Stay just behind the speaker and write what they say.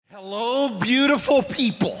beautiful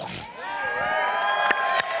people.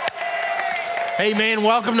 Hey man,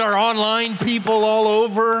 welcome to our online people all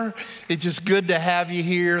over. It's just good to have you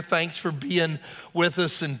here. Thanks for being with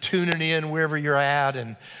us and tuning in wherever you're at.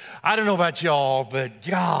 And I don't know about y'all, but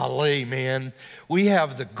golly, man, we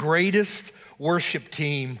have the greatest worship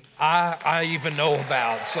team I even know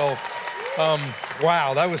about. So,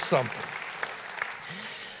 wow, that was something.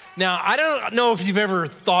 Now, I don't know if you've ever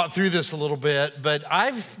thought through this a little bit, but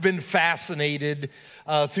I've been fascinated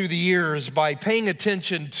through the years by paying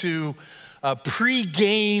attention to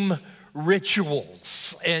pre-game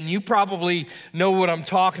rituals. And you probably know what I'm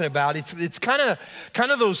talking about. It's kind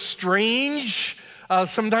of those strange,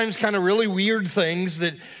 sometimes kind of really weird things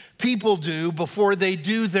that people do before they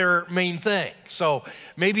do their main thing. So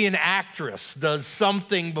maybe an actress does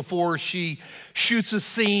something before she shoots a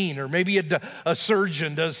scene, or maybe a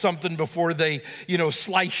surgeon does something before they,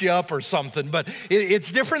 slice you up or something. But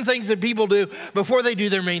it's different things that people do before they do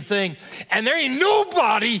their main thing. And there ain't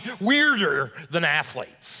nobody weirder than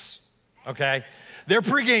athletes, okay? Their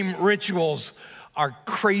pregame rituals are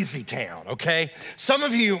crazy town, okay? Some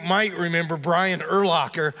of you might remember Brian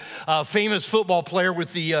Urlacher, a famous football player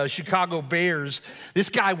with the Chicago Bears. This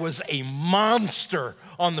guy was a monster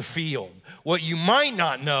on the field. What you might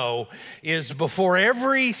not know is before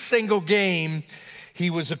every single game, he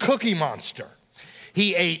was a cookie monster.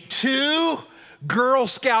 He ate 2 Girl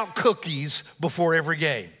Scout cookies before every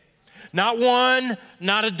game. Not 1,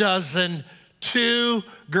 not a dozen, 2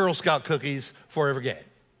 Girl Scout cookies before every game.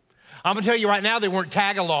 I'm gonna tell you right now, they weren't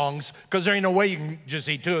tag-alongs, because there ain't no way you can just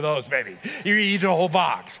eat 2 of those, baby. You eat a whole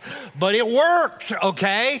box. But it worked,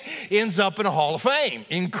 okay? Ends up in a Hall of Fame.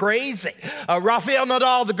 Crazy. Rafael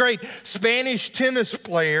Nadal, the great Spanish tennis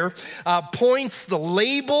player, points the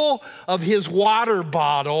label of his water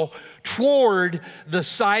bottle toward the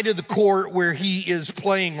side of the court where he is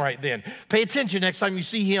playing right then. Pay attention next time you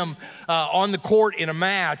see him on the court in a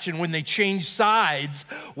match, and when they change sides,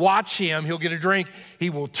 watch him. He'll get a drink. He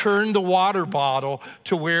will turn the water bottle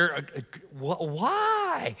to where,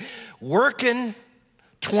 why? Working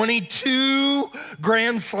 22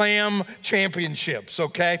 Grand Slam championships,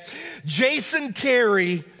 okay? Jason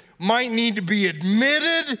Terry might need to be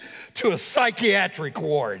admitted to a psychiatric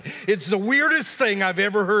ward. It's the weirdest thing I've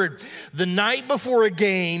ever heard. The night before a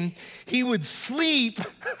game, he would sleep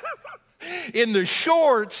in the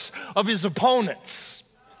shorts of his opponents.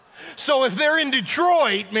 So if they're in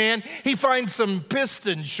Detroit, man, he finds some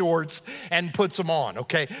Piston shorts and puts them on,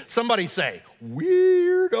 okay? Somebody say,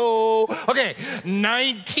 weirdo. Okay,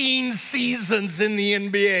 19 seasons in the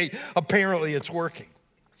NBA. Apparently it's working.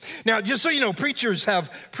 Now, just so you know, preachers have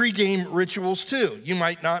pregame rituals too. You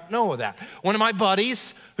might not know that. One of my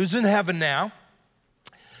buddies, who's in heaven now,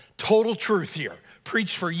 total truth here,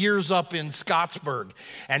 preached for years up in Scottsburg.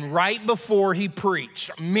 And right before he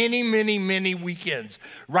preached, many weekends,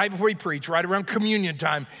 right before he preached, right around communion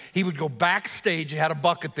time, he would go backstage. He had a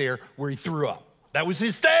bucket there where he threw up. That was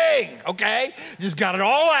his thing, okay? Just got it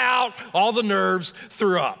all out, all the nerves,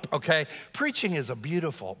 threw up, okay? Preaching is a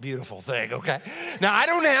beautiful, beautiful thing, okay? Now, I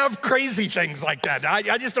don't have crazy things like that.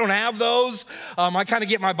 I just don't have those. I kind of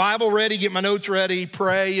get my Bible ready, get my notes ready,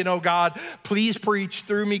 pray, God, please preach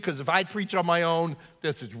through me, because if I preach on my own,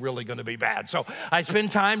 this is really going to be bad. So I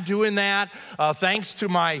spend time doing that. Thanks to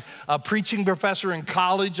my preaching professor in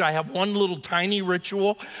college, I have one little tiny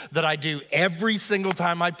ritual that I do every single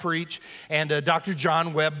time I preach. And Dr.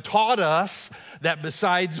 John Webb taught us that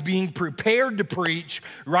besides being prepared to preach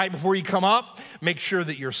right before you come up, make sure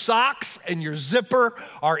that your socks and your zipper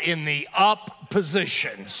are in the up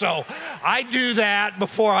position. So I do that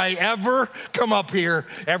before I ever come up here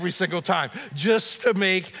every single time, just to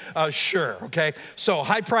make sure, okay? So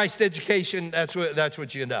high-priced education, that's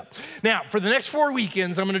what you end up. Now, for the next 4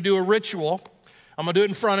 weekends, I'm gonna do a ritual. I'm gonna do it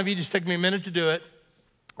in front of you, just take me a minute to do it.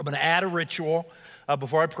 I'm gonna add a ritual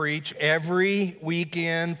before I preach. Every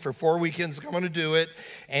weekend, for 4 weekends, I'm gonna do it,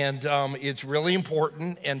 and it's really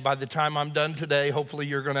important, and by the time I'm done today, hopefully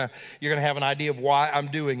you're gonna have an idea of why I'm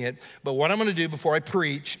doing it. But what I'm gonna do before I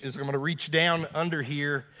preach is I'm gonna reach down under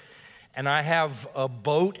here, and I have a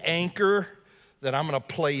boat anchor that I'm gonna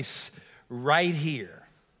place right here,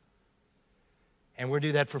 and we'll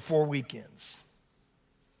do that for 4 weekends.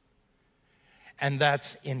 And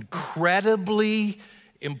that's incredibly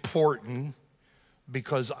important,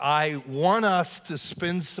 because I want us to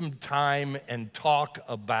spend some time and talk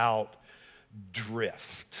about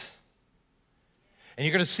drift. And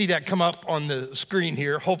you're gonna see that come up on the screen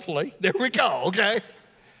here, hopefully. There we go, okay?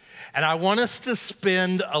 And I want us to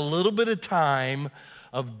spend a little bit of time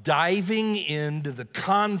of diving into the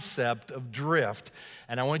concept of drift.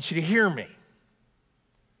 And I want you to hear me.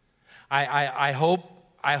 I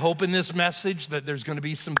hope in this message that there's going to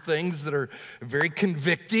be some things that are very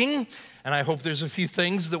convicting, and I hope there's a few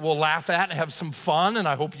things that we'll laugh at and have some fun, and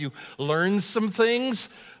I hope you learn some things.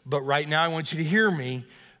 But right now I want you to hear me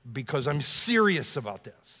because I'm serious about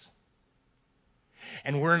this.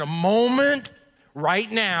 And we're in a moment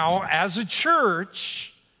right now as a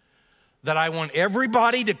church that I want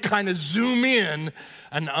everybody to kind of zoom in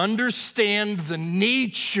and understand the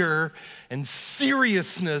nature and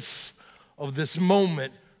seriousness of this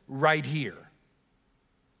moment right here.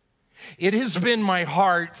 It has been my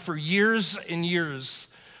heart for years and years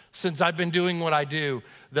since I've been doing what I do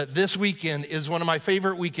that this weekend is one of my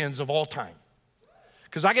favorite weekends of all time.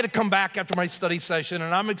 Because I get to come back after my study session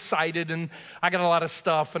and I'm excited and I got a lot of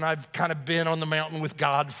stuff and I've kind of been on the mountain with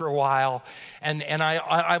God for a while. And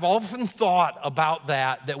I've often thought about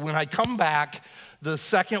that when I come back the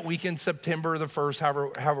second week in September or the first,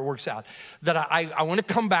 however it works out, that I want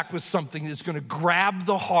to come back with something that's going to grab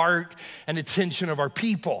the heart and attention of our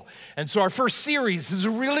people. And so our first series is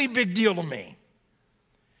a really big deal to me.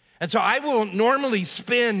 And so I will normally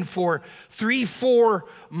spend for 3-4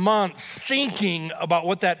 months thinking about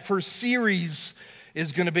what that first series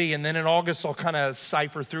is going to be. And then in August, I'll kind of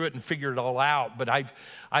cipher through it and figure it all out. But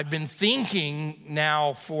I've been thinking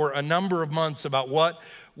now for a number of months about what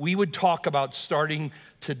we would talk about starting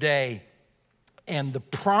today and the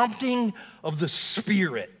prompting of the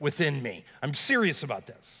Spirit within me. I'm serious about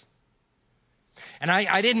this. And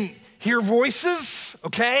I didn't hear voices,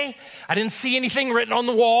 okay? I didn't see anything written on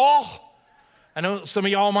the wall. I know some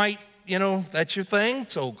of y'all might, that's your thing.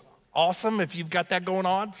 So awesome if you've got that going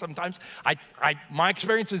on. Sometimes my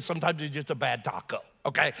experience is sometimes it's just a bad taco,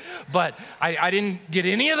 okay? But I didn't get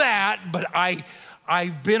any of that, but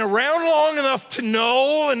I've been around long enough to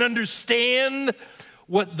know and understand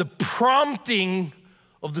what the prompting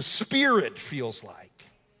of the Spirit feels like.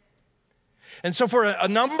 And so for a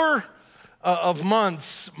number of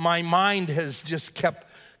months, my mind has just kept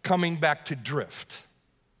coming back to drift.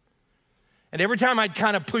 And every time I'd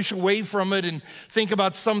kind of push away from it and think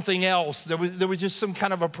about something else, there was just some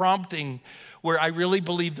kind of a prompting where I really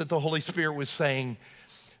believed that the Holy Spirit was saying,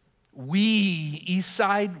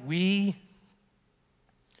 Eastside, we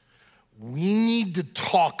need to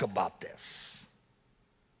talk about this.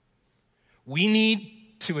 We need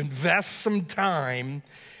to invest some time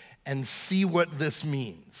and see what this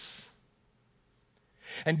means.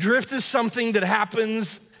 And drift is something that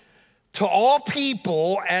happens to all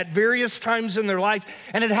people at various times in their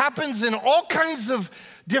life, and it happens in all kinds of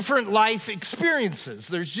different life experiences.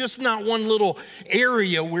 There's just not one little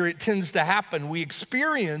area where it tends to happen. We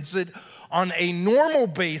experience it on a normal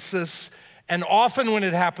basis, and often when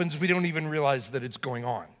it happens, we don't even realize that it's going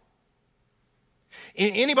on.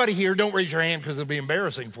 Anybody here, don't raise your hand because it'll be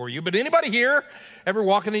embarrassing for you, but anybody here ever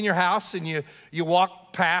walking in your house and you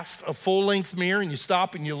walk past a full-length mirror and you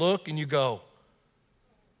stop and you look and you go,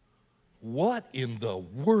 what in the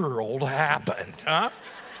world happened, huh?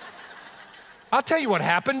 I'll tell you what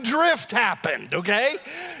happened. Drift happened, okay?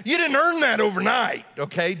 You didn't earn that overnight,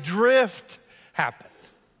 okay? Drift happened.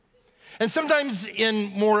 And sometimes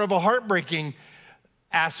in more of a heartbreaking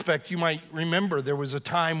aspect, you might remember there was a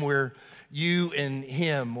time where you and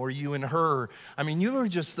him or you and her, you were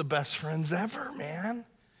just the best friends ever, man.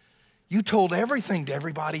 You told everything to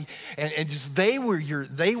everybody, and just they were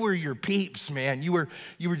your peeps, man. You were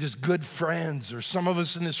just good friends. Or some of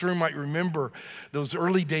us in this room might remember those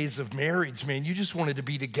early days of marriage, man. You just wanted to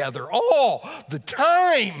be together all the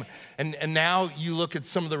time. And now you look at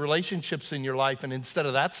some of the relationships in your life, and instead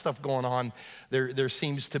of that stuff going on, there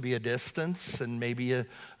seems to be a distance and maybe a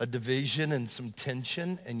division and some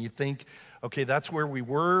tension. And you think, okay, that's where we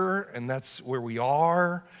were, and that's where we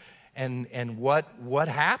are. And what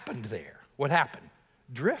happened there? What happened?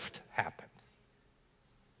 Drift happened.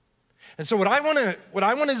 And so what I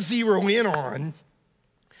want to zero in on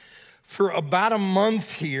for about a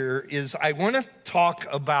month here is I want to talk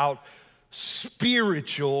about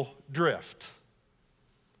spiritual drift.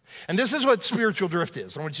 And this is what spiritual drift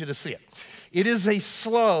is. I want you to see it. It is a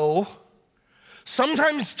slow,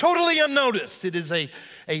 sometimes totally unnoticed. It is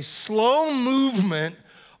a slow movement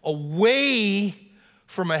away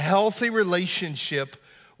from a healthy relationship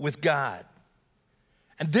with God.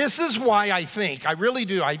 And this is why I really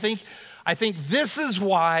do. I think this is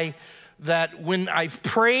why that when I've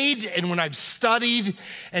prayed and when I've studied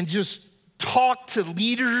and just talked to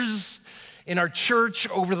leaders in our church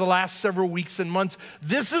over the last several weeks and months,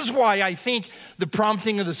 this is why I think the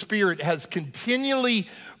prompting of the Spirit has continually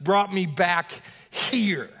brought me back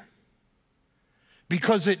here.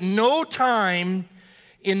 Because at no time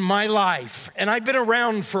in my life, and I've been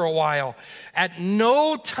around for a while, at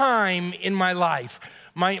no time in my life,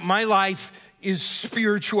 my life is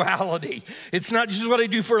spirituality. It's not just what I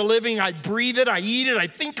do for a living. I breathe it, I eat it, I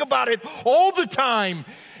think about it all the time.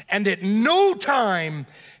 And at no time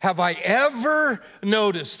have I ever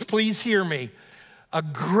noticed, please hear me, a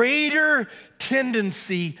greater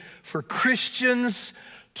tendency for Christians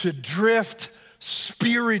to drift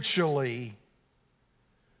spiritually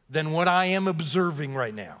than what I am observing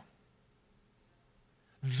right now.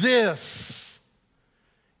 This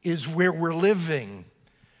is where we're living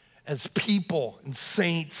as people and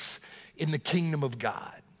saints in the kingdom of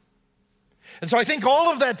God. And so I think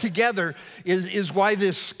all of that together is why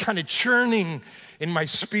this kind of churning in my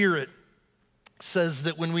spirit says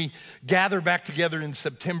that when we gather back together in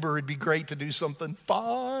September, it'd be great to do something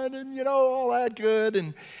fun and, all that good.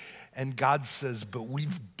 And God says, but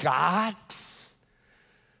we've got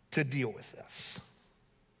to deal with this.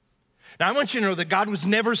 Now, I want you to know that God was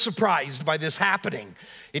never surprised by this happening.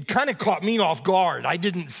 It kind of caught me off guard. I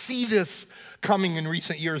didn't see this coming in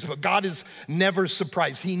recent years, but God is never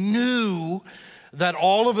surprised. He knew that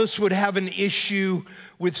all of us would have an issue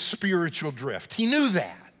with spiritual drift. He knew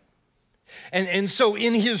that. And so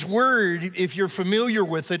in his word, if you're familiar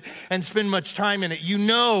with it and spend much time in it, you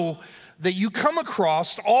know that you come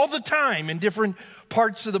across all the time in different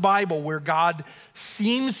parts of the Bible where God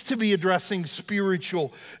seems to be addressing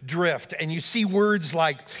spiritual drift. And you see words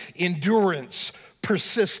like endurance,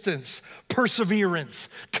 persistence, perseverance,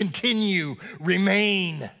 continue,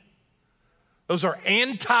 remain. Those are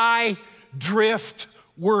anti-drift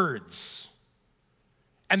words.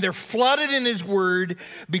 And they're flooded in his word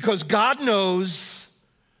because God knows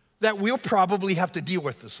that we'll probably have to deal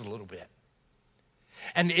with this a little bit.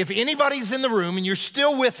 And if anybody's in the room and you're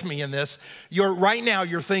still with me in this, right now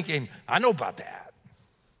you're thinking, I know about that.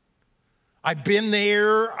 I've been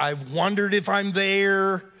there. I've wondered if I'm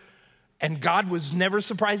there. And God was never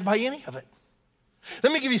surprised by any of it.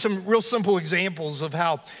 Let me give you some real simple examples of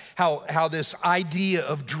how this idea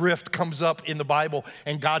of drift comes up in the Bible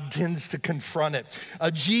and God tends to confront it.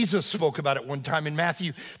 Jesus spoke about it one time in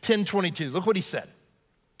Matthew 10:22. Look what he said.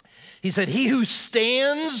 He said, he who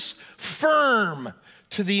stands firm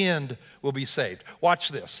to the end will be saved. Watch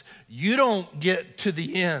this. You don't get to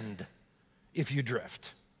the end if you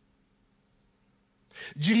drift.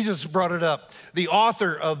 Jesus brought it up. The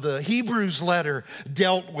author of the Hebrews letter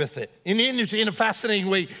dealt with it in a fascinating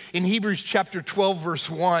way. In Hebrews chapter 12, verse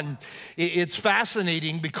 1, it's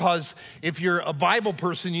fascinating because if you're a Bible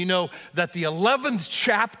person, you know that the 11th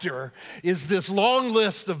chapter is this long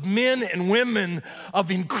list of men and women of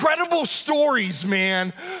incredible stories,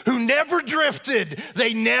 man, who never drifted.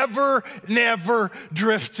 They never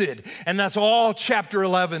drifted. And that's all chapter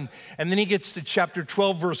 11. And then he gets to chapter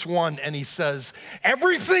 12, verse 1, and he says,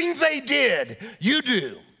 everything they did, you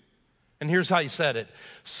do. And here's how he said it.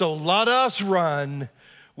 So let us run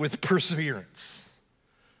with perseverance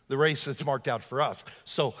the race that's marked out for us.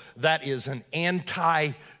 So that is an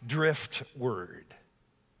anti-drift word.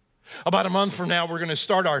 About a month from now, we're going to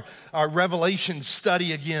start our Revelation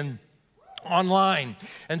study again online.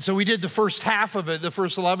 And so we did the first half of it, the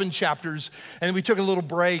first 11 chapters, and we took a little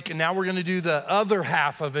break, and now we're going to do the other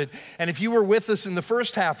half of it. And if you were with us in the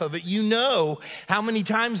first half of it, you know how many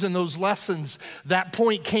times in those lessons that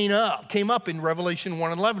point came up in Revelation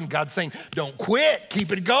 1:11. God saying, don't quit,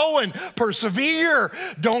 keep it going, persevere,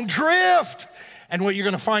 don't drift. And what you're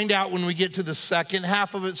going to find out when we get to the second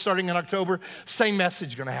half of it, starting in October, same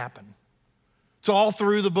message going to happen. It's all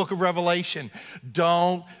through the book of Revelation.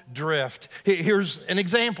 Don't drift. Here's an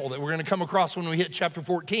example that we're going to come across when we hit chapter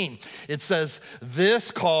 14. It says, this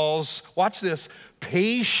calls, watch this,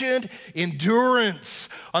 patient endurance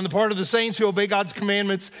on the part of the saints who obey God's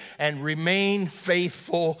commandments and remain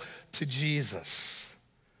faithful to Jesus.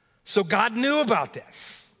 So God knew about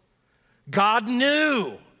this. God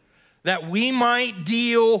knew that we might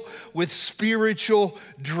deal with spiritual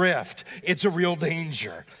drift. It's a real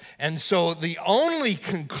danger. And so the only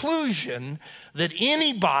conclusion that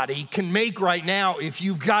anybody can make right now, if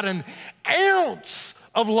you've got an ounce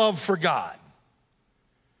of love for God,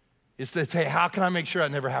 is to say, how can I make sure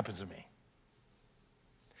that never happens to me?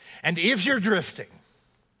 And if you're drifting,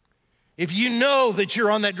 if you know that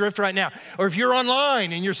you're on that drift right now, or if you're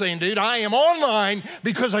online and you're saying, dude, I am online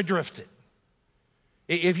because I drifted.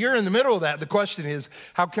 If you're in the middle of that, the question is,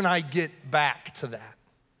 how can I get back to that?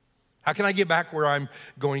 How can I get back where I'm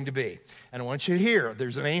going to be? And I want you to hear,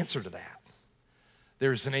 there's an answer to that.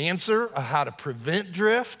 There's an answer of how to prevent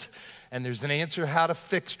drift, and there's an answer how to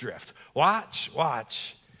fix drift. Watch.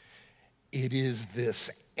 It is this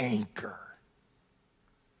anchor.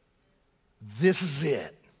 this is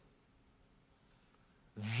it.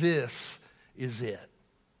 This is it.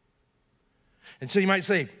 And so you might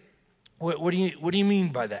say, what do you mean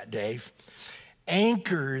by that, Dave?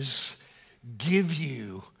 Anchors give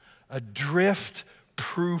you a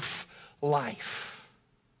drift-proof life.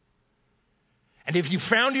 And if you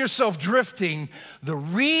found yourself drifting, the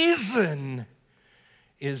reason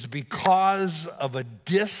is because of a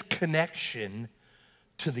disconnection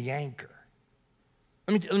to the anchor.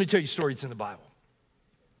 Let me tell you stories in the Bible.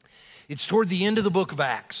 It's toward the end of the book of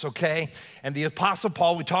Acts, okay? And the Apostle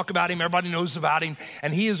Paul, we talk about him, everybody knows about him,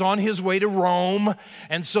 and he is on his way to Rome.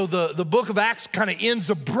 And so the book of Acts kind of ends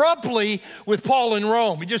abruptly with Paul in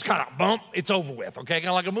Rome. He just kind of, bump, it's over with, okay? Kind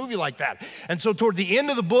of like a movie like that. And so toward the end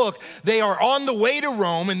of the book, they are on the way to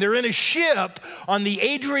Rome, and they're in a ship on the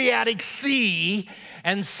Adriatic Sea,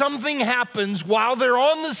 and something happens while they're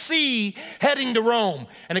on the sea heading to Rome.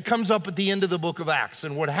 And it comes up at the end of the book of Acts.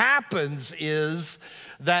 And what happens is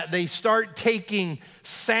that they start taking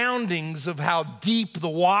soundings of how deep the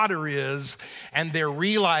water is, and they're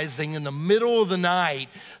realizing in the middle of the night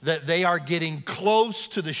that they are getting close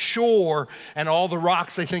to the shore, and all the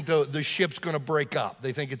rocks, they think the ship's gonna break up.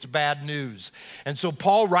 They think it's bad news. And so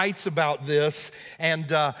Paul writes about this,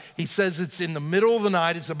 and he says it's in the middle of the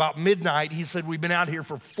night, it's about midnight. He said, we've been out here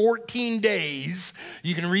for 14 days.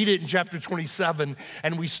 You can read it in chapter 27,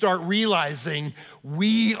 and we start realizing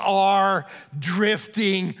we are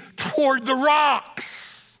drifting toward the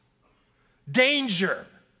rocks. Danger.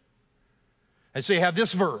 And so you have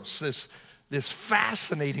this verse, this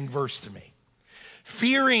fascinating verse to me.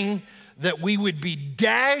 Fearing that we would be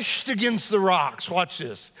dashed against the rocks, watch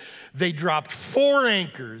this, they dropped 4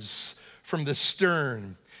 anchors from the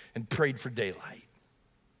stern and prayed for daylight.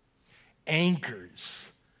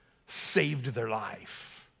 Anchors saved their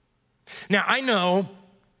life. Now I know,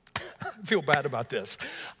 I feel bad about this.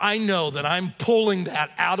 I know that I'm pulling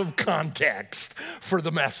that out of context for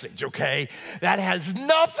the message, okay? That has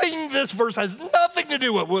nothing, this verse has nothing to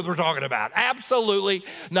do with what we're talking about. Absolutely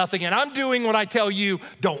nothing. And I'm doing what I tell you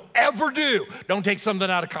don't ever do. Don't take something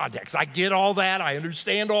out of context. I get all that. I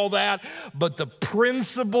understand all that. But the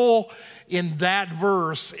principle in that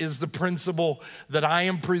verse is the principle that I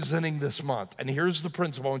am presenting this month. And here's the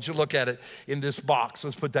principle. I want you to look at it in this box.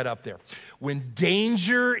 Let's put that up there. When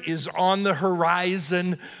danger is on the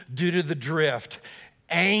horizon due to the drift,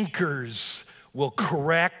 anchors will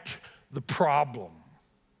correct the problem.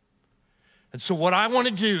 And so what I want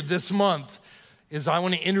to do this month is I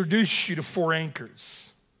want to introduce you to 4 anchors.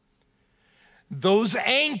 Those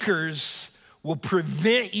anchors will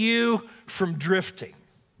prevent you from drifting.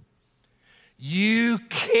 You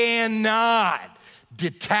cannot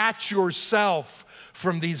detach yourself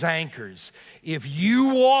from these anchors. If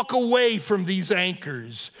you walk away from these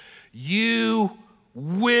anchors, you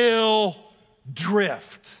will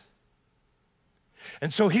drift.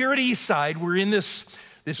 And so here at Eastside, we're in this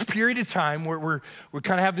period of time where we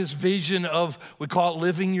kind of have this vision of, we call it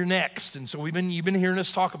living your next. And so you've been hearing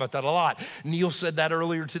us talk about that a lot. Neil said that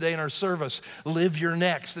earlier today in our service, live your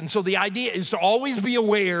next. And so the idea is to always be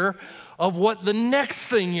aware of what the next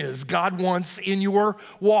thing is God wants in your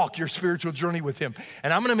walk, your spiritual journey with him.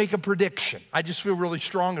 And I'm gonna make a prediction. I just feel really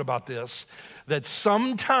strong about this, that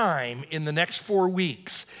sometime in the next 4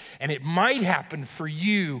 weeks, and it might happen for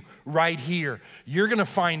you right here, you're gonna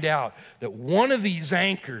find out that one of these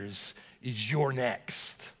anchors is your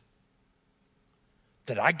next.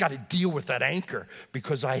 That I gotta deal with that anchor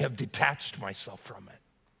because I have detached myself from it.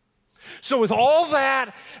 So with all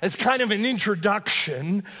that as kind of an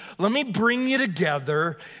introduction, let me bring you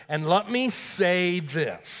together and let me say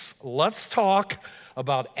this. Let's talk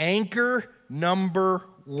about anchor number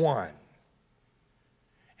 1.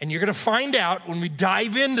 And you're gonna find out when we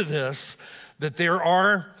dive into this that there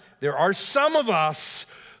are some of us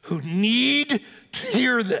who need to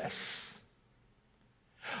hear this.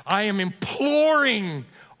 I am imploring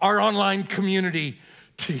our online community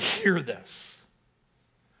to hear this.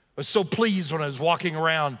 I was so pleased when I was walking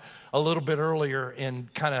around a little bit earlier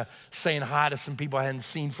and kind of saying hi to some people I hadn't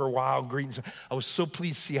seen for a while, greetings. I was so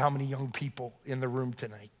pleased to see how many young people in the room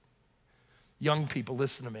tonight. Young people,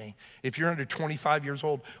 listen to me. If you're under 25 years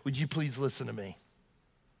old, would you please listen to me?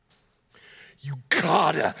 You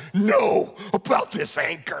gotta know about this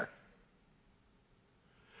anchor.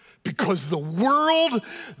 Because the world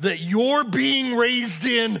that you're being raised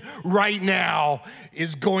in right now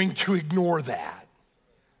is going to ignore that.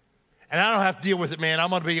 And I don't have to deal with it, man. I'm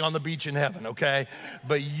gonna be on the beach in heaven, okay?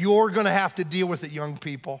 But you're gonna have to deal with it, young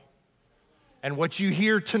people. And what you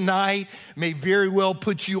hear tonight may very well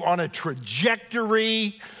put you on a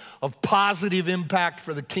trajectory of positive impact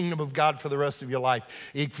for the kingdom of God for the rest of your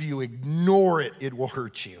life. If you ignore it, it will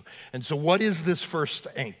hurt you. And so what is this first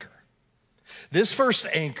anchor? This first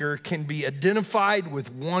anchor can be identified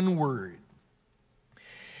with one word.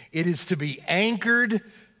 It is to be anchored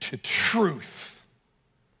to truth.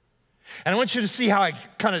 And I want you to see how I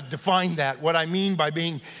kind of define that, what I mean by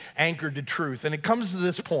being anchored to truth. And it comes to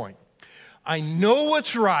this point. I know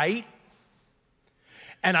what's right,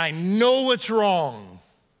 and I know what's wrong,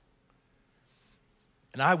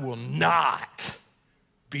 and I will not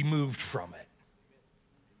be moved from it.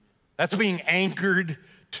 That's being anchored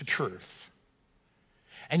to truth.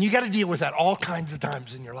 And you got to deal with that all kinds of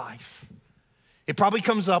times in your life. It probably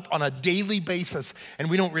comes up on a daily basis, and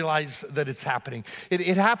we don't realize that it's happening.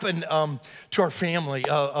 It happened to our family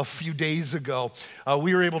a few days ago.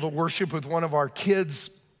 We were able to worship with one of our kids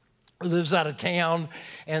who lives out of town,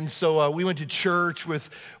 and so we went to church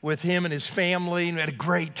with him and his family, and we had a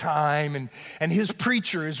great time. And his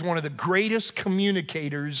preacher is one of the greatest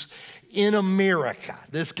communicators in America.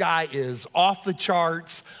 This guy is off the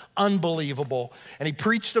charts, unbelievable. And he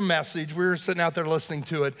preached a message. We were sitting out there listening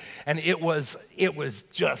to it, and it was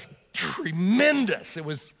just tremendous. It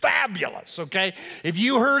was fabulous, okay? If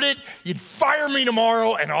you heard it, you'd fire me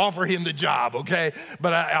tomorrow and offer him the job, okay?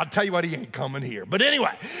 But I'll tell you what, he ain't coming here. But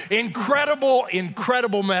anyway, incredible,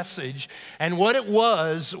 incredible message. And what it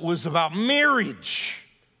was about marriage.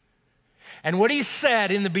 And what he said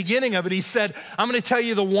in the beginning of it, he said, I'm going to tell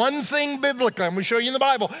you the one thing biblically. I'm going to show you in the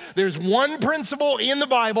Bible. There's one principle in the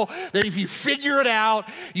Bible that if you figure it out,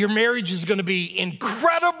 your marriage is going to be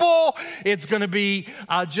incredible. It's going to be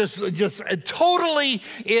just totally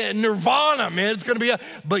nirvana, man. It's going to be,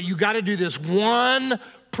 but you got to do this one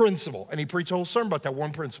principle. And he preached a whole sermon about that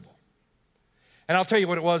one principle. And I'll tell you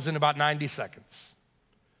what it was in about 90 seconds.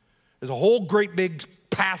 There's a whole great big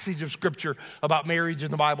passage of scripture about marriage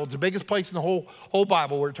in the Bible. It's the biggest place in the whole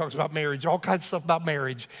Bible where it talks about marriage, all kinds of stuff about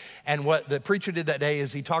marriage. And what the preacher did that day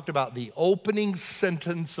is he talked about the opening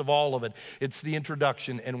sentence of all of it. It's the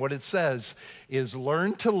introduction. And what it says is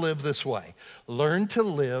learn to live this way. Learn to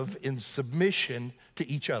live in submission to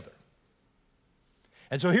each other.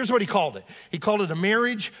 And so here's what he called it. He called it a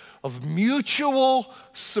marriage of mutual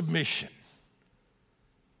submission.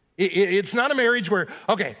 It's not a marriage where,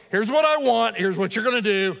 okay, here's what I want, here's what you're gonna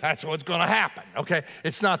do, that's what's gonna happen, okay?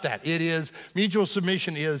 It's not that. It is, mutual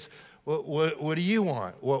submission is, what do you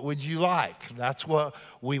want? What would you like? That's what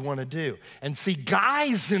we wanna do. And see,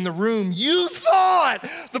 guys in the room, you thought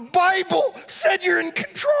the Bible said you're in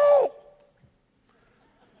control.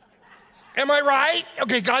 Am I right?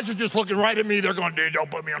 Okay, guys are just looking right at me, they're going, dude,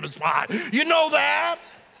 don't put me on the spot. You know that?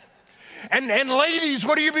 And ladies,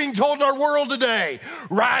 what are you being told in our world today?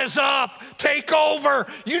 Rise up, take over.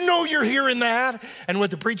 You know you're hearing that. And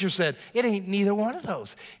what the preacher said, it ain't neither one of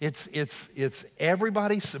those. It's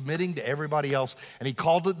everybody submitting to everybody else. And he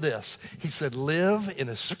called it this. He said, live in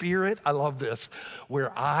a spirit, I love this,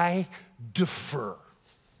 where I defer.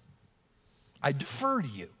 I defer to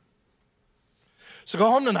you. So go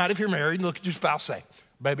home tonight if you're married and look at your spouse, say,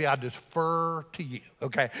 baby, I defer to you,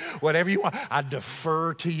 okay? Whatever you want, I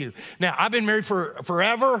defer to you. Now, I've been married for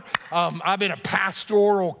forever. I've been a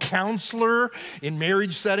pastoral counselor in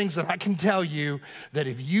marriage settings, and I can tell you that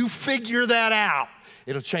if you figure that out,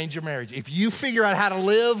 it'll change your marriage. If you figure out how to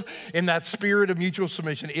live in that spirit of mutual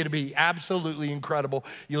submission, it'll be absolutely incredible.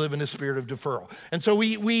 You live in the spirit of deferral. And so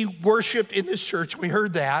we worshiped in this church. We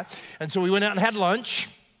heard that. And so we went out and had lunch.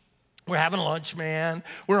 We're having lunch, man.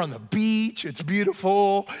 We're on the beach. It's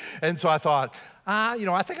beautiful. And so I thought, I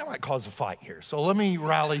think I might cause a fight here. So let me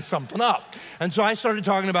rally something up. And so I started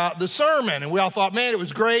talking about the sermon. And we all thought, man, it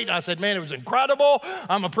was great. And I said, man, it was incredible.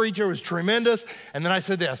 I'm a preacher. It was tremendous. And then I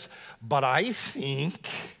said this, but I think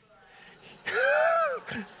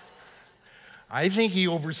he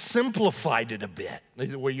oversimplified it a bit. They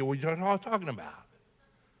said, what are you talking about?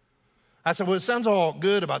 I said, well, it sounds all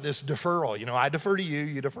good about this deferral. I defer to you,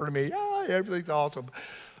 you defer to me. Yeah, everything's awesome.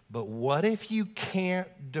 But what if you can't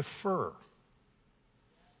defer?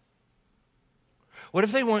 What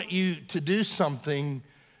if they want you to do something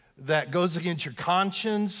that goes against your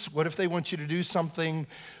conscience? What if they want you to do something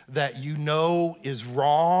that you know is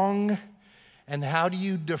wrong? And how do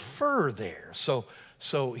you defer there?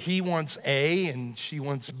 So he wants A and she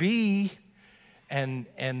wants B. And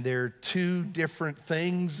they're two different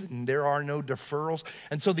things, and there are no deferrals.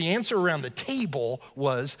 And so the answer around the table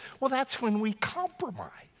was, well, that's when we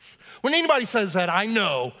compromise. When anybody says that, I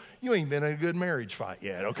know you ain't been in a good marriage fight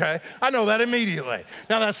yet, okay? I know that immediately.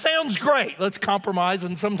 Now, that sounds great. Let's compromise,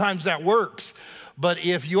 and sometimes that works. But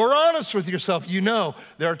if you're honest with yourself, you know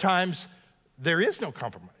there are times there is no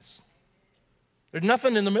compromise. There's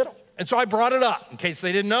nothing in the middle. And so I brought it up. In case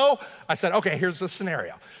they didn't know, I said, okay, here's the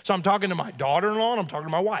scenario. So I'm talking to my daughter-in-law and I'm talking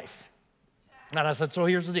to my wife. And I said, so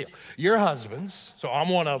here's the deal. Your husbands, so I'm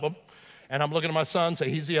one of them, and I'm looking at my son, say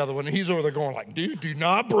he's the other one, and he's over there going like, dude, do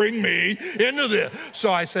not bring me into this.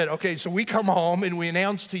 So I said, okay, so we come home and we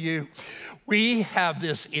announce to you, we have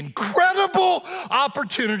this incredible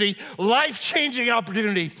opportunity, life-changing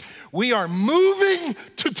opportunity. We are moving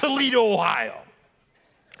to Toledo, Ohio.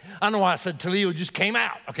 I don't know why I said Toledo, it just came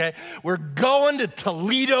out, okay? We're going to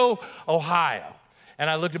Toledo, Ohio. And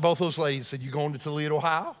I looked at both those ladies and said, you going to Toledo,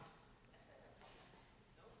 Ohio?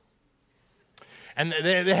 And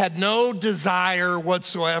they had no desire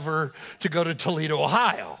whatsoever to go to Toledo,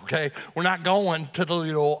 Ohio, okay? We're not going to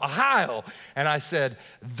Toledo, Ohio. And I said,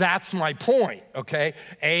 that's my point, okay?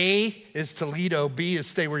 A is Toledo, B is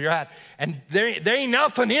stay where you're at. And there ain't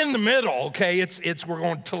nothing in the middle, okay? It's we're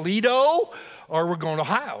going to Toledo or we're going to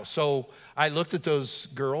Ohio. So I looked at those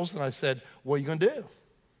girls and I said, what are you gonna do?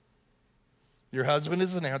 Your husband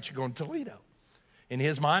has announced you're going to Toledo. In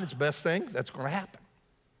his mind, it's the best thing that's gonna happen.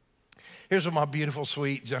 Here's what my beautiful,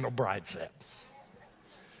 sweet, gentle bride said.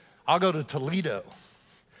 I'll go to Toledo,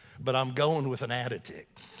 but I'm going with an attitude.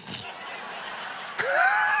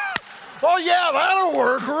 Oh yeah, that'll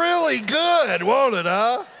work really good, won't it,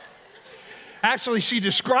 huh? Actually, she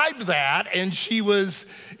described that, and she was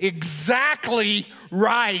exactly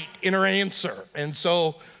right in her answer. And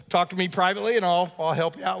so, talk to me privately, and I'll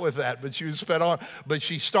help you out with that. But she was sped on. But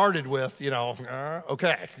she started with,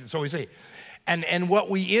 okay. So we see. And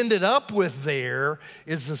what we ended up with there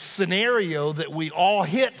is a scenario that we all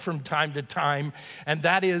hit from time to time, and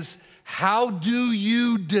that is, how do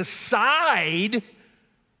you decide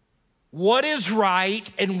what is right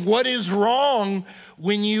and what is wrong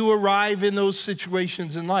when you arrive in those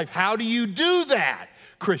situations in life? How do you do that,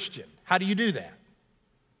 Christian? How do you do that?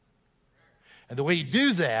 And the way you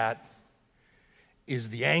do that is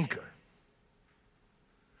the anchor.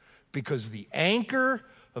 Because the anchor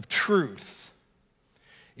of truth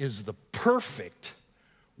is the perfect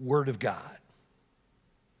Word of God.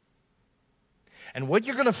 And what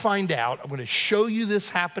you're going to find out, I'm going to show you this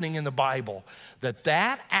happening in the Bible,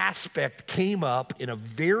 that aspect came up in a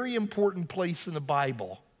very important place in the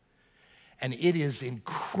Bible, and it is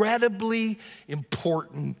incredibly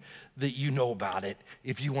important that you know about it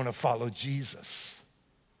if you want to follow Jesus.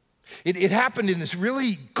 It happened in this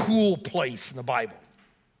really cool place in the Bible.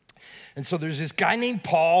 And so there's this guy named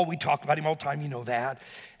Paul. We talk about him all the time, you know that.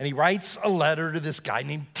 And he writes a letter to this guy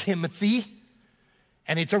named Timothy.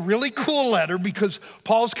 And it's a really cool letter because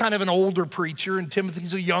Paul's kind of an older preacher and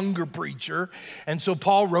Timothy's a younger preacher. And so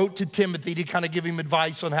Paul wrote to Timothy to kind of give him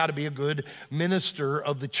advice on how to be a good minister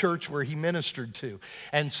of the church where he ministered to.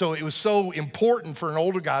 And so it was so important for an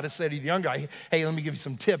older guy to say to the young guy, hey, let me give you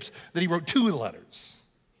some tips, that he wrote 2 letters.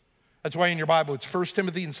 That's why in your Bible it's 1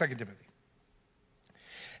 Timothy and 2 Timothy.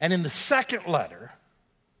 And in the second letter,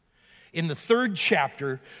 in the 3rd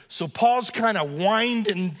chapter, so Paul's kind of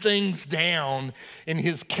winding things down in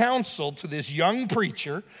his counsel to this young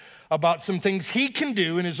preacher about some things he can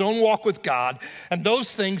do in his own walk with God, and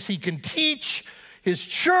those things he can teach his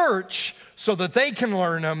church so that they can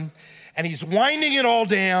learn them. And he's winding it all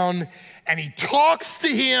down, and he talks to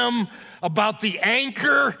him about the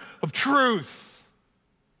anchor of truth.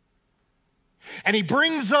 And he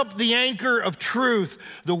brings up the anchor of truth,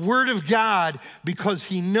 the Word of God, because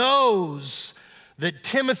he knows that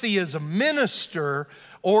Timothy is a minister,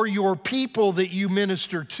 or your people that you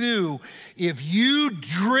minister to, if you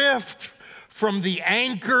drift from the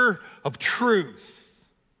anchor of truth,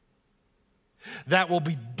 that will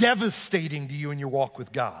be devastating to you in your walk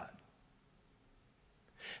with God.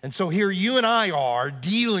 And so here you and I are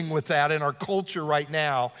dealing with that in our culture right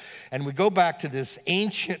now, and we go back to this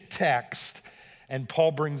ancient text. And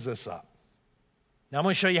Paul brings this up. Now I'm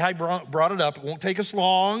going to show you how he brought it up. It won't take us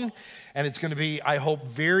long, and it's going to be, I hope,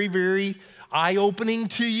 very, very eye-opening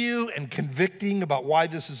to you and convicting about why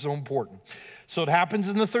this is so important. So it happens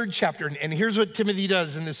in the 3rd chapter, and here's what Timothy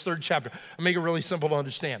does in this 3rd chapter. I'll make it really simple to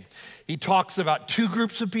understand. He talks about 2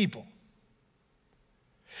 groups of people.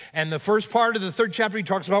 And the first part of the 3rd chapter, he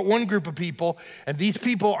talks about one group of people, and these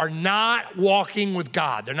people are not walking with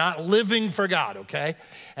God. They're not living for God, okay?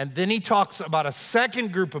 And then he talks about a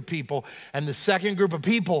second group of people, and the second group of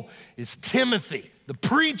people is Timothy, the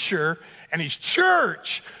preacher, and his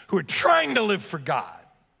church who are trying to live for God.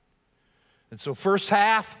 And so first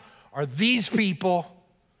half are these people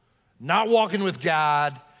not walking with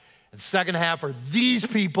God, and second half are these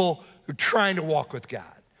people who are trying to walk with God.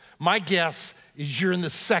 My guess is you're in the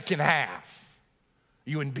second half.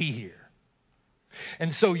 You wouldn't be here.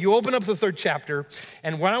 And so you open up the 3rd chapter,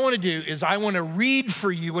 and what I want to do is I want to read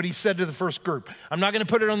for you what he said to the first group. I'm not going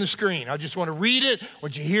to put it on the screen. I just want to read it,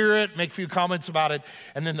 want you to hear it, make a few comments about it,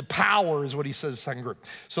 and then the power is what he says in the second group.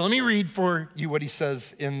 So let me read for you what he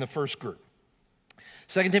says in the first group.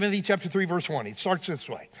 2 Timothy chapter 3, verse 1. It starts this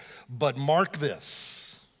way. But mark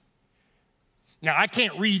this. Now, I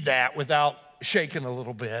can't read that without shaking a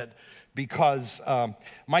little bit because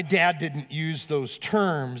my dad didn't use those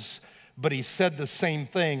terms, but he said the same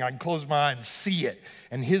thing. I can close my eye and see it.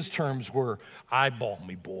 And his terms were, eyeball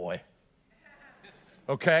me, boy.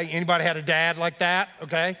 Okay? Anybody had a dad like that?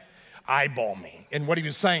 Okay? Eyeball me. And what he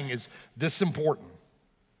was saying is, this is important.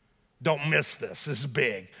 Don't miss this. This is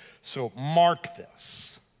big. So mark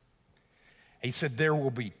this. He said, there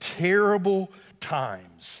will be terrible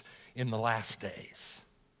times in the last days.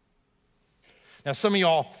 Now, some of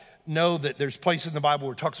y'all know that there's places in the Bible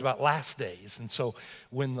where it talks about last days. And so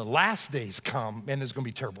when the last days come, man, there's going to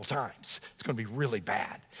be terrible times. It's going to be really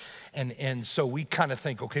bad. And so we kind of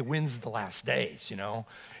think, okay, when's the last days, you know?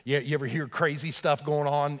 You ever hear crazy stuff going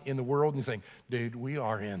on in the world and you think, dude, we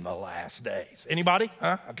are in the last days. Anybody?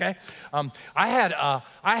 Huh? Okay. I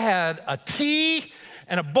had a tea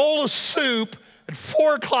and a bowl of soup at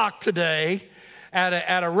 4 o'clock today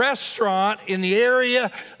at a restaurant in the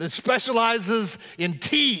area that specializes in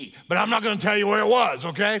tea, but I'm not going to tell you where it was,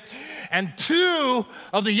 okay? And 2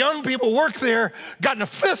 of the young people work there got in a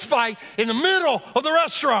fist fight in the middle of the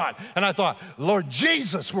restaurant. And I thought, Lord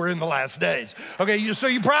Jesus, we're in the last days. Okay, so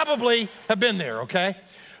you probably have been there, okay?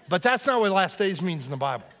 But that's not what last days means in the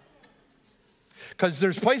Bible. Because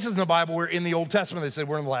there's places in the Bible where in the Old Testament they said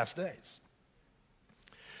we're in the last days.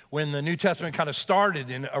 When the New Testament kind of started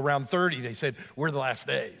in around 30, they said, we're in the last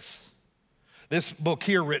days. This book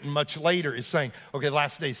here, written much later, is saying, okay,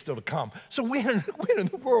 last days still to come. So when in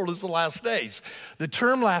the world is the last days? The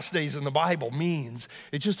term last days in the Bible means,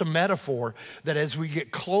 it's just a metaphor that as we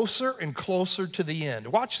get closer and closer to the end,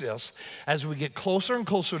 watch this, as we get closer and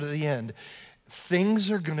closer to the end,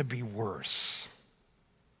 things are going to be worse.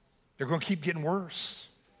 They're going to keep getting worse.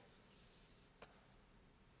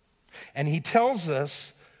 And he tells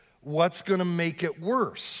us what's going to make it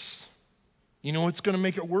worse. You know what's going to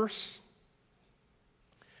make it worse?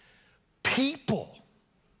 People.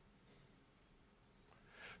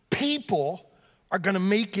 People are going to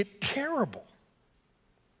make it terrible.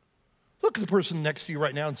 Look at the person next to you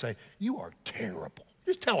right now and say, you are terrible.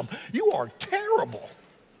 Just tell them, you are terrible.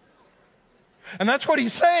 And that's what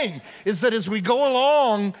he's saying, is that as we go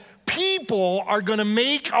along, people are going to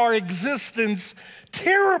make our existence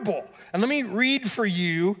terrible. And let me read for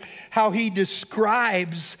you how he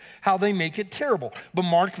describes how they make it terrible. But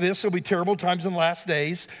mark this, there'll be terrible times in the last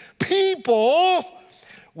days. People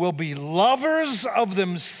will be lovers of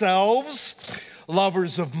themselves,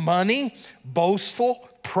 lovers of money, boastful,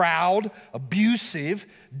 proud, abusive,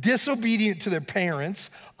 disobedient to their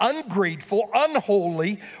parents, ungrateful,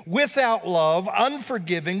 unholy, without love,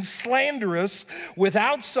 unforgiving, slanderous,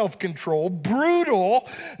 without self-control, brutal,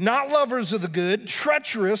 not lovers of the good,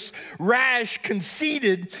 treacherous, rash,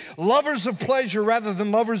 conceited, lovers of pleasure rather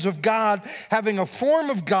than lovers of God, having a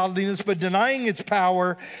form of godliness but denying its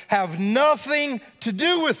power, have nothing to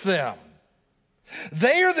do with them.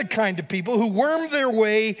 They are the kind of people who worm their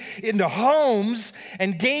way into homes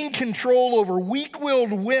and gain control over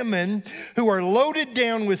weak-willed women who are loaded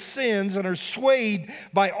down with sins and are swayed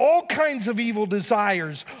by all kinds of evil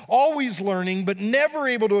desires, always learning but never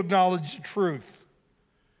able to acknowledge the truth.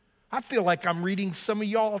 I feel like I'm reading some of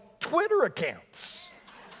y'all Twitter accounts.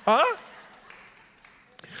 Huh?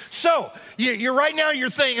 So, you're right now you're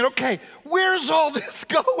thinking, okay, where's all this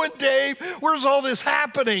going, Dave? Where's all this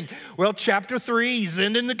happening? Well, chapter 3, he's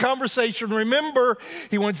ending the conversation. Remember,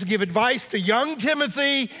 he wants to give advice to young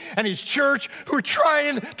Timothy and his church who are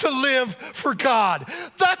trying to live for God.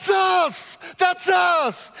 That's us. That's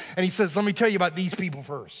us. And he says, let me tell you about these people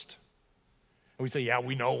first. And we say, yeah,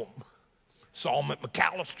 we know them. Saw them at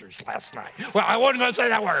McAllister's last night. Well, I wasn't going to say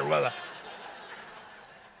that word, was I?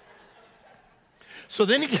 So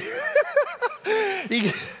then he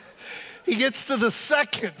gets to the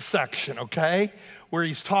second section, okay, where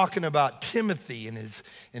he's talking about Timothy and his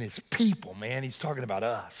people, man. He's talking about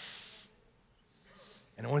us.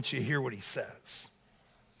 And I want you to hear what he says.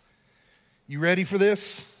 You ready for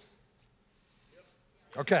this?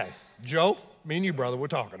 Okay, Joe, me and you, brother, we're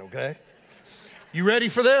talking, okay? You ready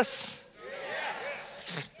for this?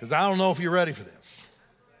 Because I don't know if you're ready for this.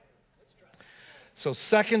 So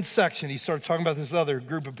second section, he starts talking about this other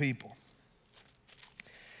group of people.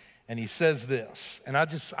 And he says this, and I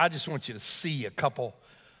just want you to see a couple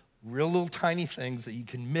real little tiny things that you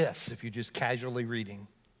can miss if you're just casually reading.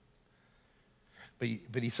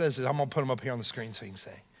 But he says, I'm going to put them up here on the screen so you can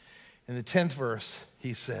say. In the 10th verse,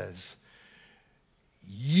 he says,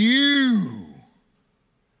 you,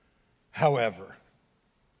 however.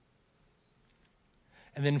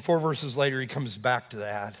 And then 4 verses later, he comes back to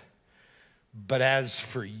that. But as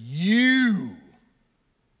for you,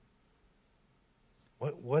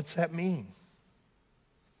 what's that mean?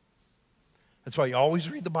 That's why you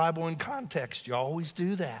always read the Bible in context. You always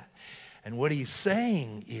do that. And what he's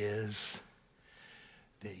saying is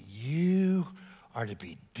that you are to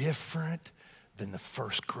be different than the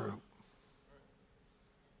first group.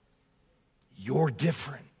 You're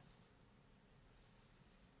different.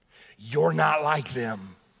 You're not like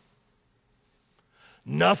them.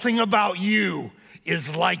 Nothing about you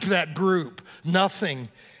is like that group. Nothing.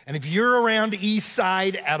 And if you're around East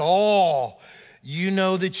Side at all, you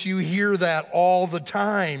know that you hear that all the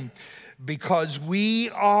time, because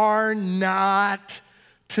we are not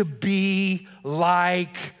to be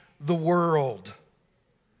like the world.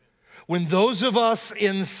 When those of us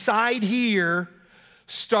inside here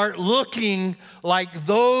start looking like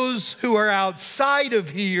those who are outside of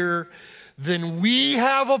here, then we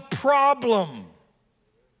have a problem.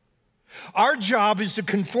 Our job is to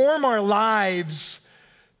conform our lives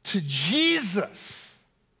to Jesus,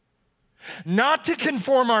 not to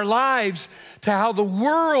conform our lives to how the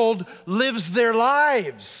world lives their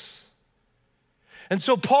lives. And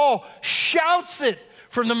so Paul shouts it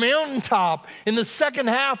from the mountaintop in the second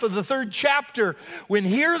half of the 3rd chapter, when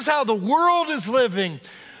here's how the world is living.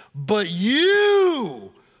 But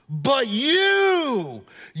you,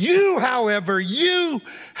 however, you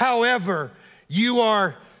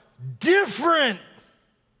are different.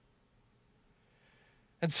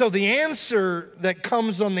 And so the answer that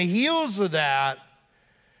comes on the heels of that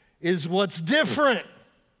is what's different.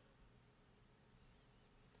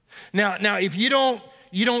 Now, if you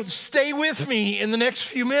don't stay with me in the next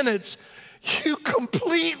few minutes, you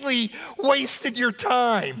completely wasted your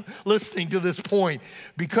time listening to this point,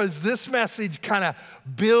 because this message kind of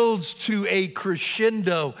builds to a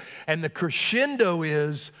crescendo. And the crescendo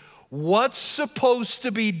is what's supposed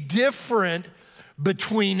to be different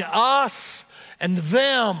between us and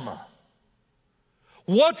them.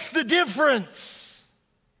 What's the difference?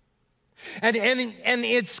 And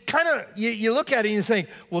it's kind of, you look at it and you think,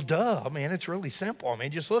 well, duh, man, it's really simple. I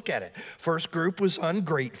mean, just look at it. First group was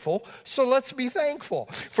ungrateful, so let's be thankful.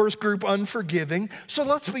 First group unforgiving, so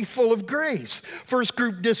let's be full of grace. First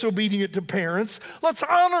group disobedient to parents, let's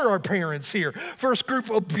honor our parents here. First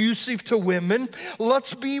group abusive to women,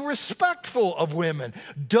 let's be respectful of women.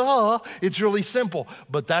 Duh, it's really simple,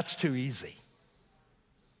 but that's too easy.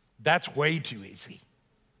 That's way too easy.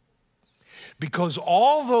 Because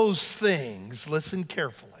all those things, listen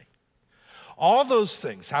carefully, all those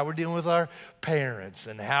things, how we're dealing with our parents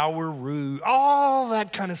and how we're rude, all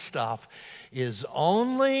that kind of stuff is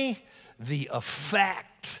only the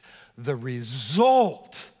effect, the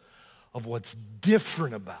result of what's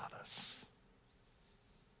different about us.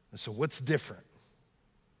 And so what's different?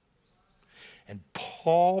 And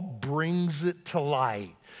Paul brings it to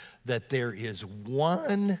light that there is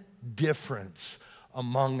one difference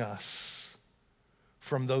among us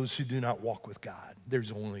from those who do not walk with God.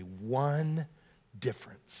 There's only one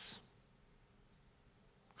difference.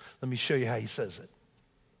 Let me show you how he says it.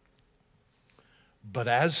 But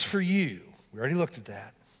as for you, we already looked at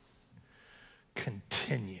that.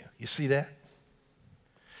 Continue. You see that?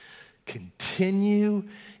 Continue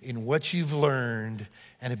in what you've learned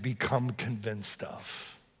and have become convinced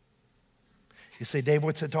of. You say, Dave,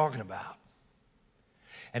 what's it talking about?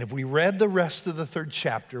 And if we read the rest of the 3rd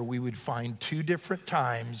chapter, we would find 2 different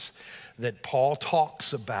times that Paul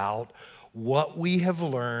talks about what we have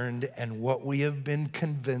learned and what we have been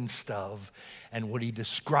convinced of, and what he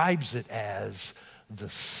describes it as the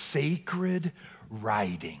sacred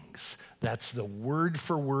writings. That's the word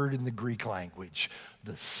for word in the Greek language,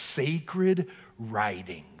 the sacred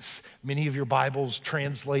writings. Many of your Bibles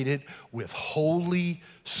translate it with holy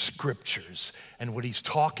scriptures. And what he's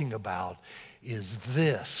talking about is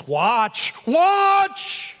this. Watch.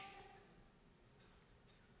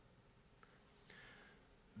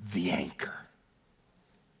 The anchor.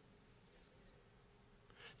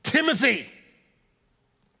 Timothy,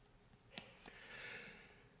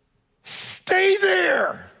 stay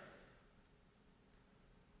there.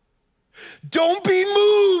 Don't be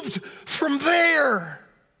moved from there.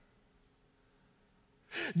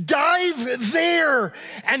 Dive there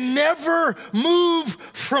and never move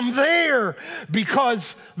from there,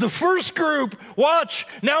 because the first group, watch,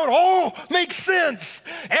 now it all makes sense.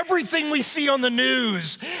 Everything we see on the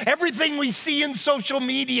news, everything we see in social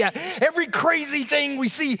media, every crazy thing we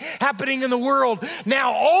see happening in the world,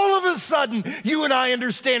 now all of a sudden you and I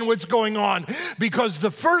understand what's going on, because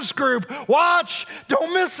the first group, watch,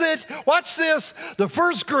 don't miss it, watch this, the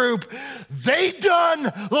first group, they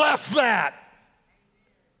done left that.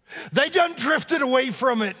 They done drifted away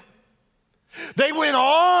from it. They went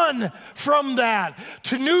on from that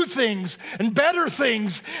to new things and better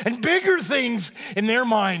things and bigger things in their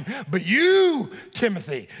mind. But you,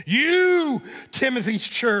 Timothy's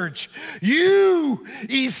church, you,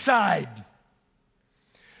 Eastside,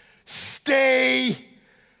 stay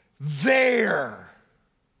there.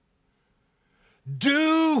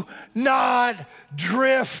 Do not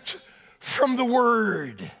drift from the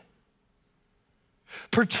word.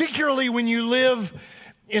 Particularly when you live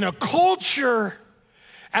in a culture,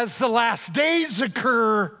 as the last days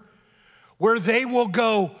occur, where they will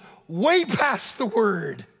go way past the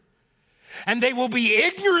word, and they will be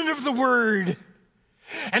ignorant of the word,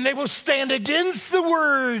 and they will stand against the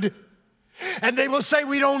word, and they will say,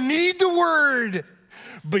 we don't need the word.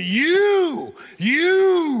 But you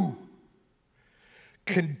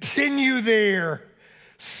continue there,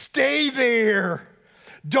 stay there,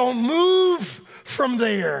 don't move from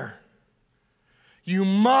there. You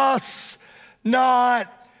must not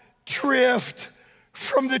drift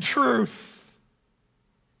from the truth.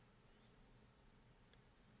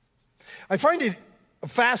 I find it a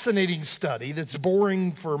fascinating study that's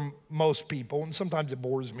boring for most people, and sometimes it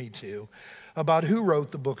bores me too, about who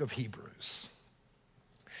wrote the book of Hebrews.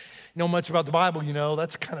 You know much about the Bible,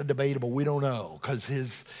 that's kind of debatable. We don't know, because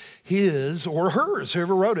his or hers,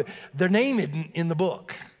 whoever wrote it, their name isn't in the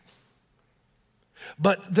book.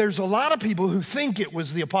 But there's a lot of people who think it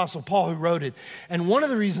was the Apostle Paul who wrote it. And one of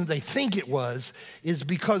the reasons they think it was is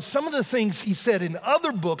because some of the things he said in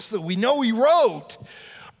other books that we know he wrote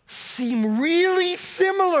seem really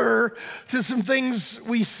similar to some things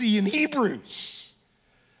we see in Hebrews.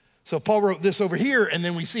 So Paul wrote this over here, and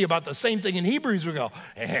then we see about the same thing in Hebrews. We go,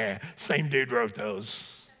 same dude wrote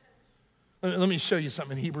those. Let me show you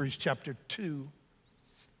something in Hebrews chapter 2.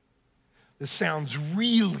 This sounds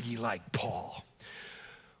really like Paul.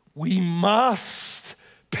 We must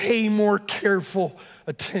pay more careful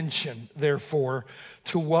attention, therefore,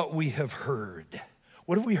 to what we have heard.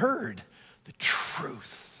 What have we heard? The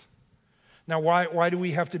truth. Now, why do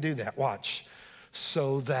we have to do that? Watch.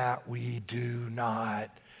 So that we do not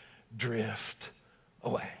drift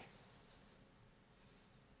away.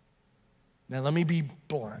 Now, let me be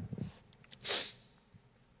blunt.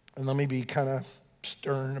 And let me be kind of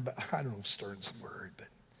stern about, I don't know if stern's the word, but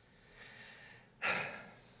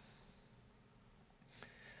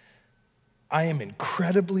I am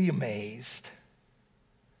incredibly amazed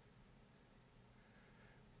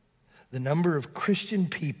the number of Christian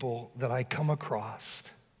people that I come across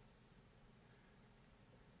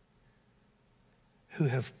who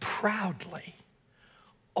have proudly,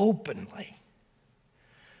 openly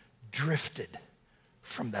drifted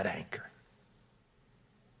from that anchor.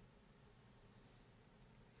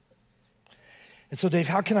 And so, Dave,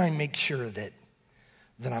 how can I make sure that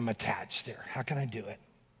I'm attached there? How can I do it?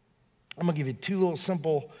 I'm gonna give you two little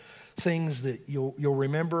simple things that you'll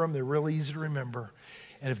remember them. They're really easy to remember.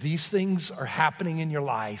 And if these things are happening in your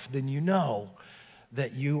life, then you know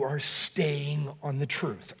that you are staying on the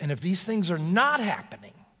truth. And if these things are not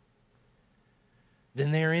happening,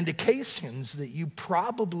 then they are indications that you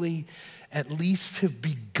probably at least have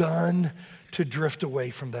begun to drift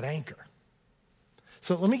away from that anchor.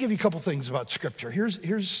 So let me give you a couple things about Scripture.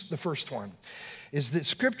 Here's the first one, is that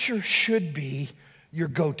Scripture should be your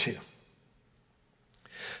go-to.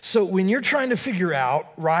 So when you're trying to figure out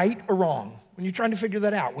right or wrong, when you're trying to figure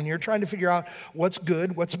that out, when you're trying to figure out what's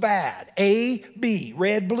good, what's bad, A, B,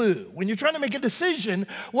 red, blue, when you're trying to make a decision,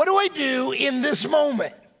 what do I do in this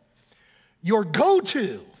moment? Your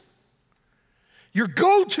go-to.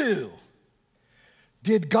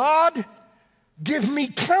 Did God give me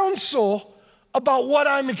counsel about what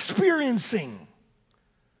I'm experiencing?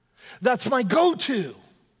 That's my go-to.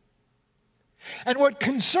 And what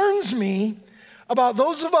concerns me about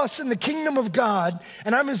those of us in the kingdom of God,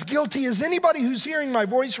 and I'm as guilty as anybody who's hearing my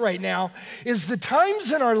voice right now, is the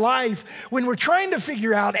times in our life when we're trying to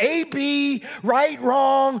figure out A, B, right,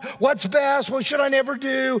 wrong, what's best, what should I never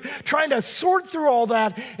do, trying to sort through all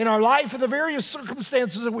that in our life and the various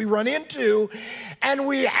circumstances that we run into, and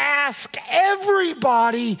we ask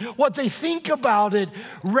everybody what they think about it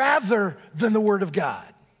rather than the Word of God.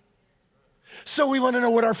 So we want to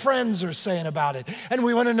know what our friends are saying about it. And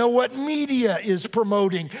we want to know what media is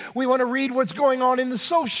promoting. We want to read what's going on in the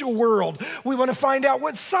social world. We want to find out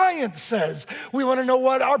what science says. We want to know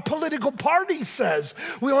what our political party says.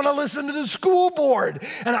 We want to listen to the school board.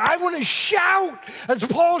 And I want to shout, as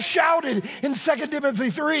Paul shouted in 2 Timothy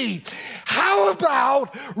 3, how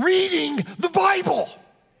about reading the Bible?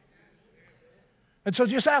 And so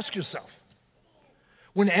just ask yourself,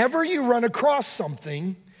 whenever you run across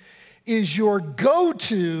something, is your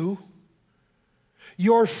go-to,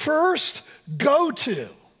 your first go-to,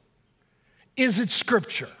 is it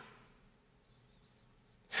Scripture?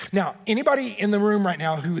 Now, anybody in the room right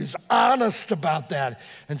now who is honest about that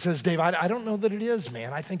and says, Dave, I don't know that it is,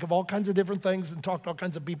 man. I think of all kinds of different things and talk to all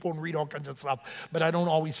kinds of people and read all kinds of stuff, but I don't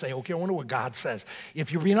always say, okay, I wonder what God says.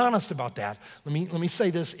 If you're being honest about that, let me say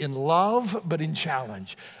this in love, but in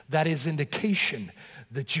challenge. That is indication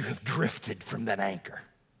that you have drifted from that anchor.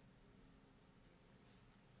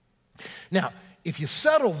 Now, if you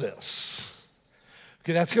settle this,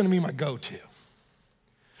 okay, that's going to be my go-to.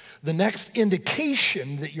 The next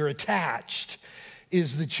indication that you're attached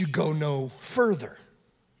is that you go no further.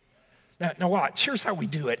 Now watch, here's how we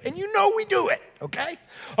do it. And you know we do it, okay?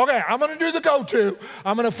 Okay, I'm going to do the go-to.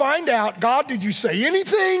 I'm going to find out, God, did you say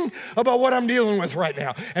anything about what I'm dealing with right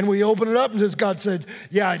now? And we open it up and says, God said,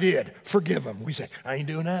 yeah, I did. Forgive him. We say, I ain't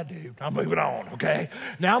doing that, dude. I'm moving on, okay?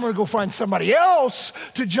 Now I'm going to go find somebody else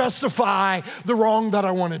to justify the wrong that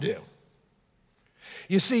I want to do.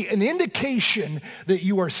 You see, an indication that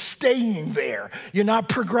you are staying there, you're not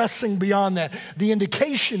progressing beyond that. The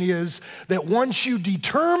indication is that once you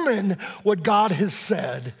determine what God has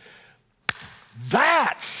said,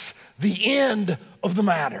 that's the end of the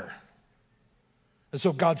matter. And so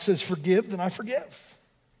if God says forgive, then I forgive.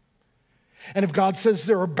 And if God says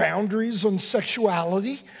there are boundaries on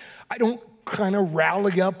sexuality, I don't kind of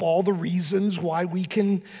rally up all the reasons why we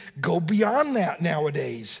can go beyond that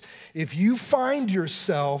nowadays. If you find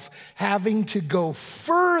yourself having to go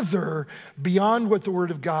further beyond what the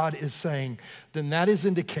Word of God is saying, then that is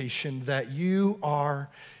indication that you are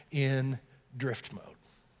in drift mode.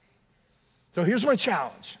 So here's my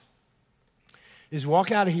challenge, is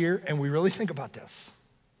walk out of here and we really think about this.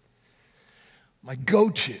 My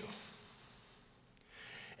go-to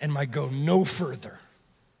and my go no further.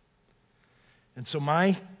 And so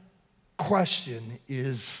my question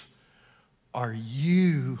is, are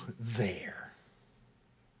you there?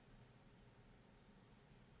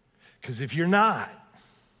 Because if you're not,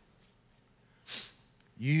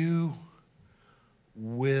 you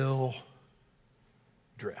will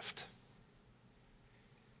drift.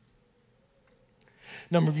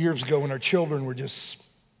 A number of years ago when our children were just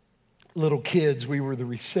little kids, we were the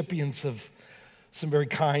recipients of some very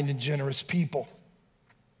kind and generous people.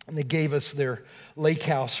 And they gave us their lake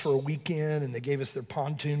house for a weekend, and they gave us their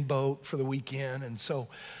pontoon boat for the weekend. And so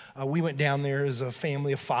we went down there as a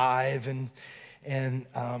family of 5, and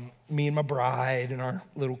me and my bride and our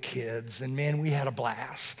little kids. And man, we had a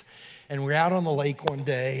blast. And we were out on the lake one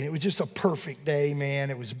day, and it was just a perfect day, man.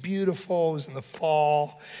 It was beautiful. It was in the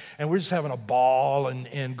fall, and we're just having a ball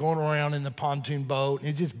and going around in the pontoon boat. And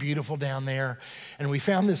it's just beautiful down there. And we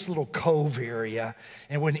found this little cove area,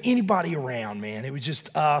 and wasn't anybody around, man. It was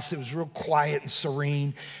just us. It was real quiet and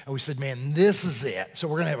serene. And we said, man, this is it. So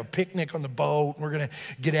we're going to have a picnic on the boat. We're going to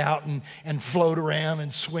get out and float around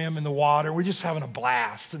and swim in the water. We're just having a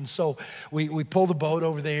blast. And so we pull the boat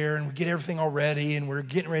over there, and we get everything all ready, and we're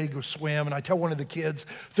getting ready to go swim. And I tell one of the kids,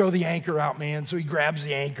 throw the anchor out, man. So he grabs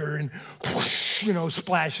the anchor and whoosh,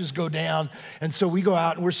 splashes go down. And so we go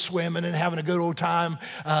out and we're swimming and having a good old time,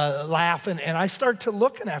 laughing. And I start to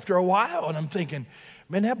looking after a while, and I'm thinking,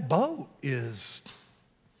 man, that boat it's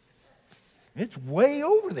way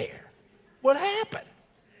over there. What happened?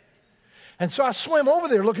 And so I swim over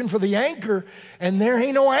there looking for the anchor, and there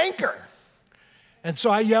ain't no anchor. And so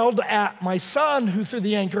I yelled at my son who threw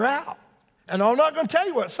the anchor out. And I'm not going to tell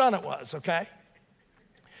you what son it was, okay?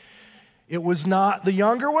 It was not the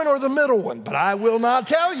younger one or the middle one, but I will not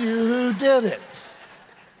tell you who did it.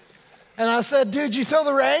 And I said, dude, you throw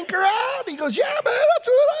the anchor out? He goes, yeah, man, I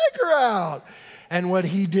threw the anchor out. And what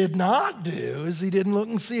he did not do is he didn't look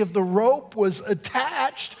and see if the rope was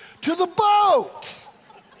attached to the boat.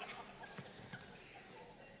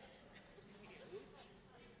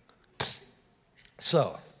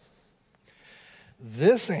 So,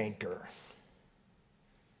 this anchor,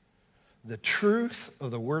 the truth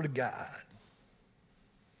of the Word of God,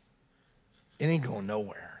 it ain't going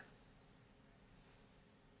nowhere.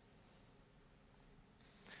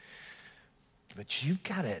 But you've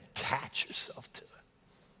got to attach yourself to it.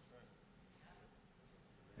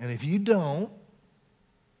 And if you don't,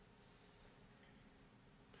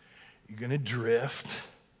 going to drift.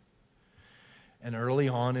 And early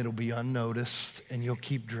on, it'll be unnoticed, and you'll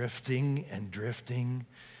keep drifting and drifting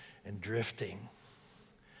and drifting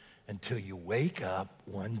until you wake up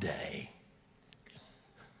one day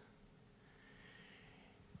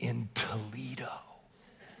in Toledo.